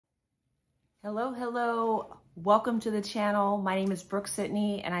Hello, hello. Welcome to the channel. My name is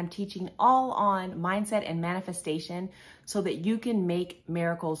Brooke-Sidney and I'm teaching all on mindset and manifestation so that you can make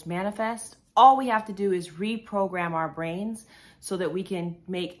miracles manifest. All we have to do is reprogram our brains so that we can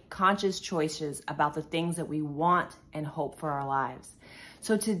make conscious choices about the things that we want and hope for our lives.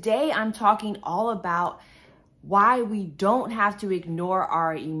 So today I'm talking all about why we don't have to ignore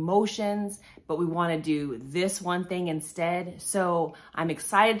our emotions, but we want to do this one thing instead. So I'm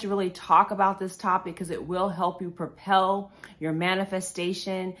excited to really talk about this topic because it will help you propel your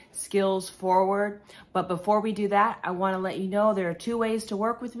manifestation skills forward. But before we do that, I want to let you know there are two ways to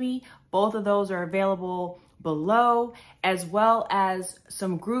work with me. Both of those are available below, as well as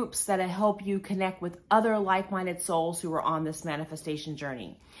some groups that help you connect with other like-minded souls who are on this manifestation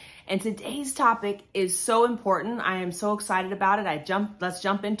journey. And today's topic is so important. I am so excited about it. Let's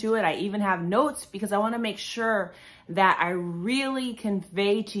jump into it. I even have notes because I want to make sure that I really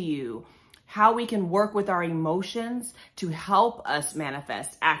convey to you how we can work with our emotions to help us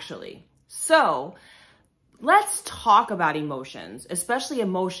manifest actually. So let's talk about emotions, especially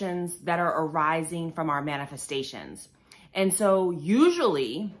emotions that are arising from our manifestations. And so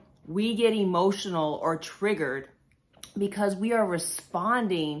usually we get emotional or triggered because we are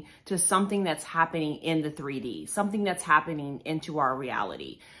responding to something that's happening in the 3D, something that's happening into our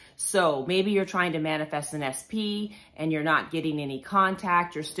reality. So maybe you're trying to manifest an SP and you're not getting any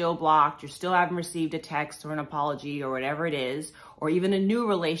contact, you're still blocked, you still haven't received a text or an apology or whatever it is, or even a new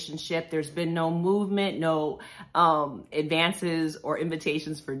relationship, there's been no movement, no advances or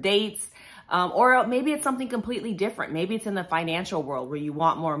invitations for dates. Or maybe it's something completely different. Maybe it's in the financial world where you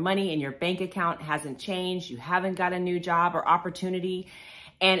want more money and your bank account hasn't changed. You haven't got a new job or opportunity.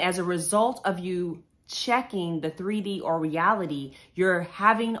 And as a result of you checking the 3D or reality, you're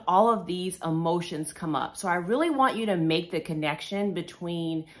having all of these emotions come up. So I really want you to make the connection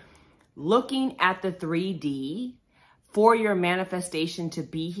between looking at the 3D for your manifestation to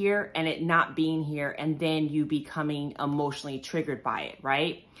be here and it not being here, and then you becoming emotionally triggered by it,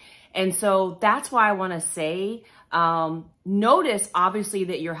 right? And so that's why I want to say, notice obviously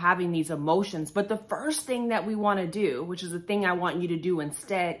that you're having these emotions, but the first thing that we want to do, which is the thing I want you to do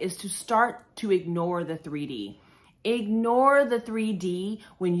instead, is to start to ignore the 3D. Ignore the 3D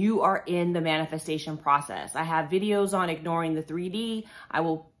when you are in the manifestation process. I have videos on ignoring the 3D. I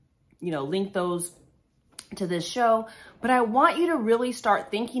will, link those to this show, but I want you to really start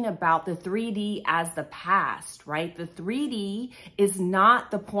thinking about the 3D as the past, right? The 3D is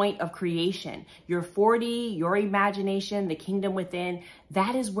not the point of creation. Your 4D, your imagination, the kingdom within,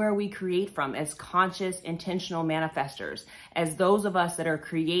 that is where we create from as conscious, intentional manifestors, as those of us that are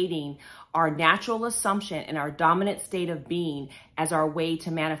creating our natural assumption and our dominant state of being as our way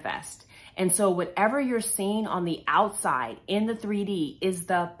to manifest. And so whatever you're seeing on the outside in the 3D is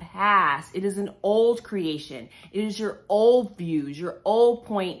the past. It is an old creation. It is your old views, your old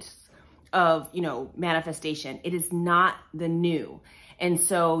points of, manifestation. It is not the new. And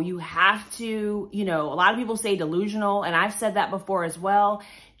so you have to, a lot of people say delusional, and I've said that before as well.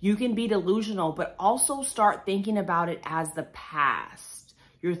 You can be delusional, but also start thinking about it as the past.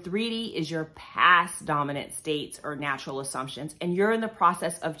 Your 3D is your past dominant states or natural assumptions, and you're in the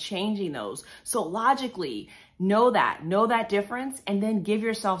process of changing those. So logically, know that difference, and then give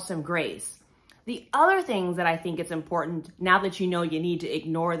yourself some grace. The other things that I think it's important, now that you know you need to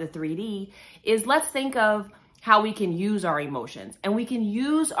ignore the 3D, is let's think of how we can use our emotions. And we can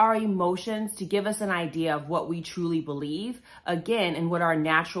use our emotions to give us an idea of what we truly believe, again, and what our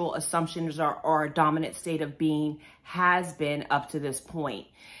natural assumptions are, or our dominant state of being has been up to this point.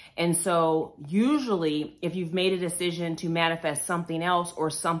 And so usually if you've made a decision to manifest something else or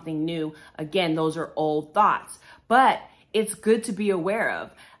something new, again, those are old thoughts, but it's good to be aware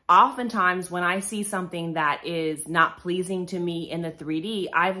of. Oftentimes when I see something that is not pleasing to me in the 3D,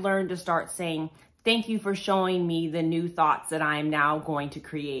 I've learned to start saying, thank you for showing me the new thoughts that I am now going to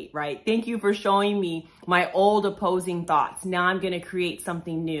create, right? Thank you for showing me my old opposing thoughts. Now I'm going to create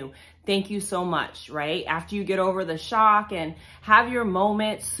something new. Thank you so much, right? After you get over the shock and have your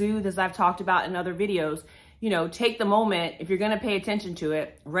moment, soothe, as I've talked about in other videos, take the moment. If you're going to pay attention to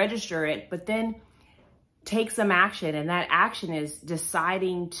it, register it, but then take some action. And that action is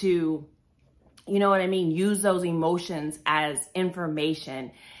deciding to, use those emotions as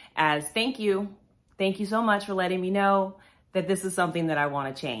information, as thank you. Thank you so much for letting me know that this is something that I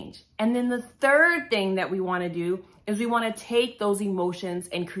want to change. And then the third thing that we want to do is we want to take those emotions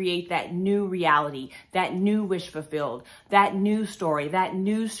and create that new reality, that new wish fulfilled, that new story, that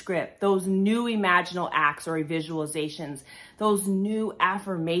new script, those new imaginal acts or visualizations, those new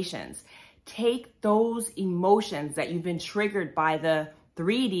affirmations. Take those emotions that you've been triggered by the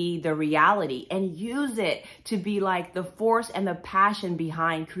 3D, the reality, and use it to be like the force and the passion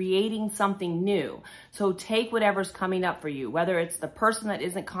behind creating something new. So take whatever's coming up for you, whether it's the person that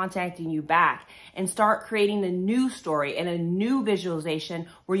isn't contacting you back, and start creating a new story and a new visualization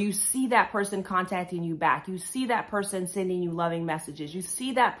where you see that person contacting you back. You see that person sending you loving messages. You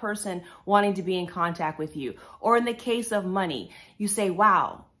see that person wanting to be in contact with you. Or in the case of money, you say,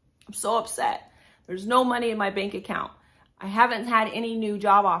 wow, I'm so upset. There's no money in my bank account. I haven't had any new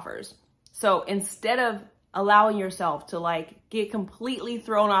job offers. So instead of allowing yourself to like get completely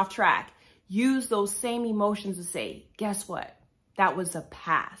thrown off track, use those same emotions to say, guess what? That was the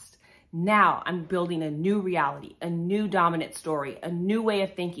past. Now I'm building a new reality, a new dominant story, a new way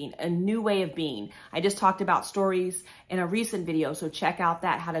of thinking, a new way of being. I just talked about stories in a recent video, so check out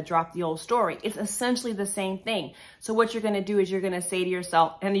that, how to drop the old story. It's essentially the same thing. So what you're going to do is you're going to say to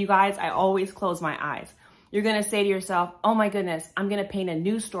yourself, and you guys, I always close my eyes. You're going to say to yourself, oh my goodness, I'm going to paint a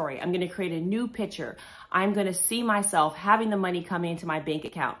new story. I'm going to create a new picture. I'm going to see myself having the money coming into my bank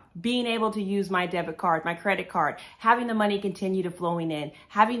account, being able to use my debit card, my credit card, having the money continue to flowing in,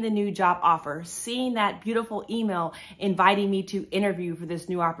 having the new job offer, seeing that beautiful email inviting me to interview for this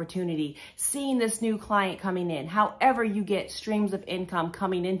new opportunity, seeing this new client coming in. However you get streams of income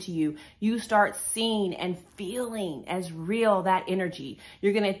coming into you, you start seeing and feeling as real that energy.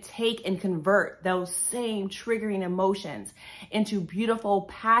 You're going to take and convert those same triggering emotions into beautiful,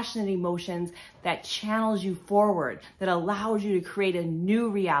 passionate emotions that channels you forward, that allows you to create a new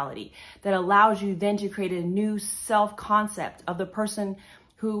reality, that allows you then to create a new self-concept of the person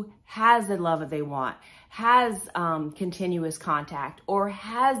who has the love that they want, has continuous contact, or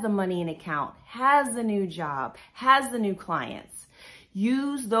has the money in account, has the new job, has the new clients.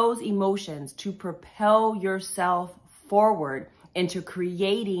 Use those emotions to propel yourself forward into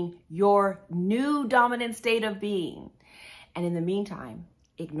creating your new dominant state of being. And in the meantime,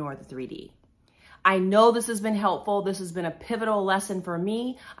 ignore the 3D. I know this has been helpful. This has been a pivotal lesson for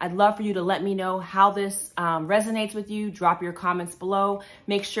me. I'd love for you to let me know how this resonates with you. Drop your comments below.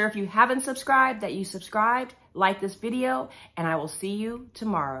 Make sure if you haven't subscribed that you subscribed, like this video, and I will see you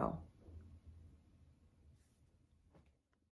tomorrow.